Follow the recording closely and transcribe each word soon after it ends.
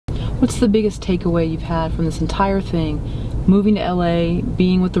What's the biggest takeaway you've had from this entire thing? Moving to LA,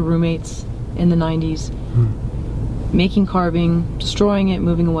 being with the roommates in the 90s, making carving, destroying it,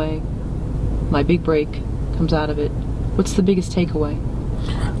 moving away. My big break comes out of it. What's the biggest takeaway?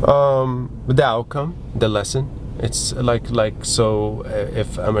 The outcome, the lesson. It's so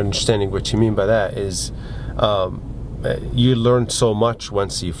if I'm understanding what you mean by that is you learn so much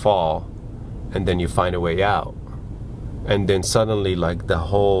once you fall, and then you find a way out. And then suddenly, like, the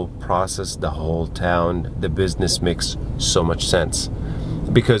whole process, the whole town, the business makes so much sense.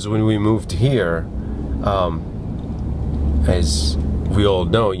 Because when we moved here, as we all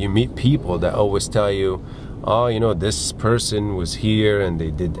know, you meet people that always tell you, oh, you know, this person was here and they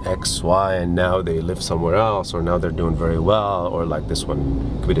did X, Y, and now they live somewhere else, or now they're doing very well, or like this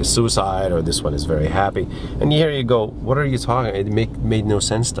one committed suicide, or this one is very happy. And here you go, what are you talking? It made no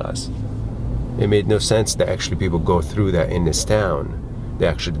sense to us. It made no sense that actually people go through that in this town.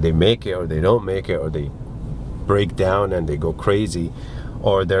 They make it, or they don't make it, or they break down and they go crazy,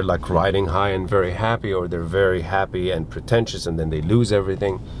 or they're like riding high and very happy, or they're very happy and pretentious and then they lose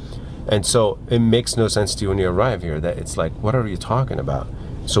everything. And so it makes no sense to you when you arrive here, that it's like, what are you talking about?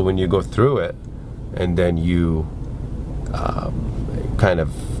 So when you go through it and then you kind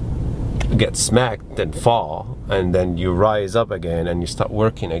of get smacked and fall, and then you rise up again and you start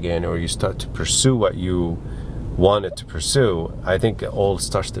working again, or you start to pursue what you wanted to pursue, I think it all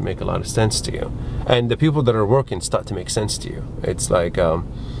starts to make a lot of sense to you. And the people that are working start to make sense to you. It's like,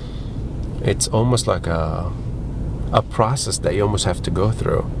 it's almost like a process that you almost have to go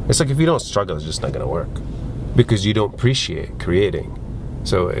through. It's like if you don't struggle, it's just not going to work, because you don't appreciate creating.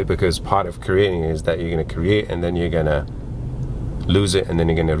 So because part of creating is that you're going to create, and then you're going to lose it, and then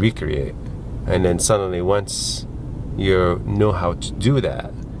you're going to recreate. And then suddenly, once you know how to do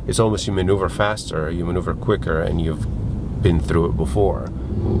that, it's almost you maneuver faster, you maneuver quicker, and you've been through it before.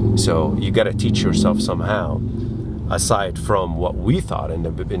 So you got to teach yourself somehow, aside from what we thought in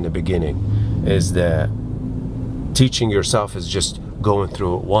the beginning, is that teaching yourself is just going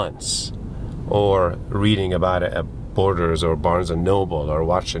through it once, or reading about it at Borders or Barnes and Noble, or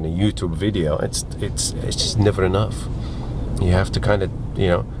watching a YouTube video. It's just never enough. You have to kind of, you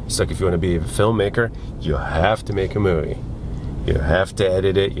know, it's like if you want to be a filmmaker, you have to make a movie. You have to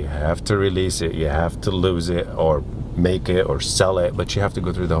edit it, you have to release it, you have to lose it, or make it, or sell it, but you have to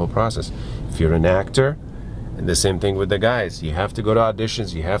go through the whole process. If you're an actor, and the same thing with the guys, you have to go to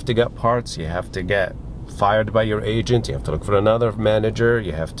auditions, you have to get parts, you have to get fired by your agent, you have to look for another manager,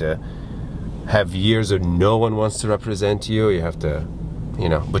 you have to have years of no one wants to represent you, you have to, you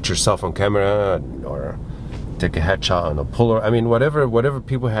know, put yourself on camera, or take a headshot on a puller. I mean, whatever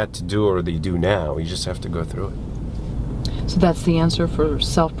people had to do, or they do now, you just have to go through it. So that's the answer for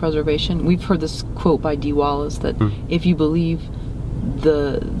self-preservation. We've heard this quote by Dee Wallace that if you believe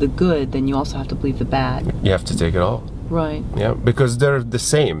the good, then you also have to believe the bad. You have to take it all. Right. Yeah, because they're the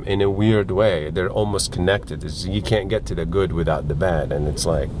same in a weird way. They're almost connected. You can't get to the good without the bad, and it's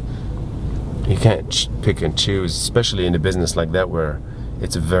like you can't pick and choose, especially in a business like that where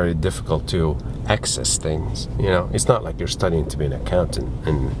it's very difficult to access things. You know, it's not like you're studying to be an accountant,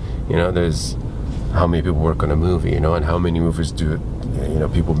 and you know, there's how many people work on a movie, you know, and how many movies do, you know,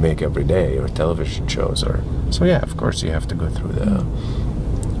 people make every day, or television shows, or so. Yeah, of course, you have to go through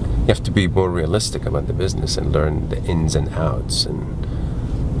you have to be more realistic about the business and learn the ins and outs, and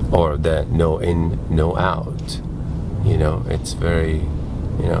or the no in, no out. You know, it's very,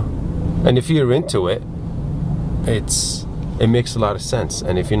 you know, and if you're into it, it makes a lot of sense,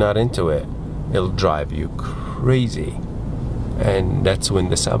 and if you're not into it, it'll drive you crazy. And that's when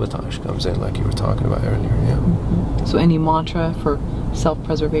the sabotage comes in, like you were talking about earlier. Yeah. So any mantra for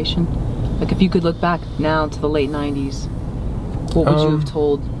self-preservation? Like if you could look back now to the late 90s, what would you have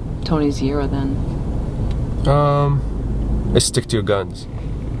told Tony Zierra then? Stick to your guns.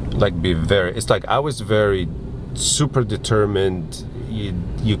 Like it's like I was very super determined.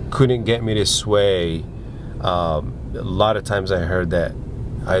 You couldn't get me to sway. A lot of times I heard that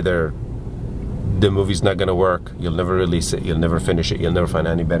either the movie's not gonna work, you'll never release it, you'll never finish it, you'll never find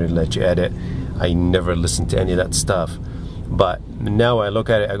anybody to let you edit. I never listened to any of that stuff. But now I look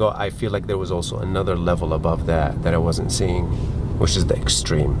at it, I go, I feel like there was also another level above that I wasn't seeing, which is the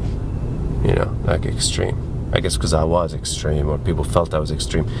extreme. You know, like extreme. I guess because I was extreme, or people felt I was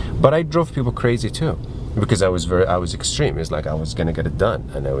extreme. But I drove people crazy too, because I was extreme. It's like I was gonna get it done,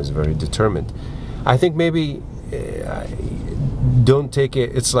 and I was very determined. I think maybe don't take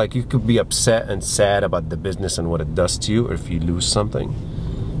it, it's like you could be upset and sad about the business and what it does to you, or if you lose something.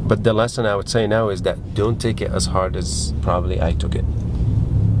 But the lesson I would say now is that don't take it as hard as probably I took it.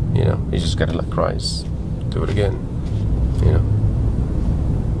 You know, you just gotta like rise, do it again, you know.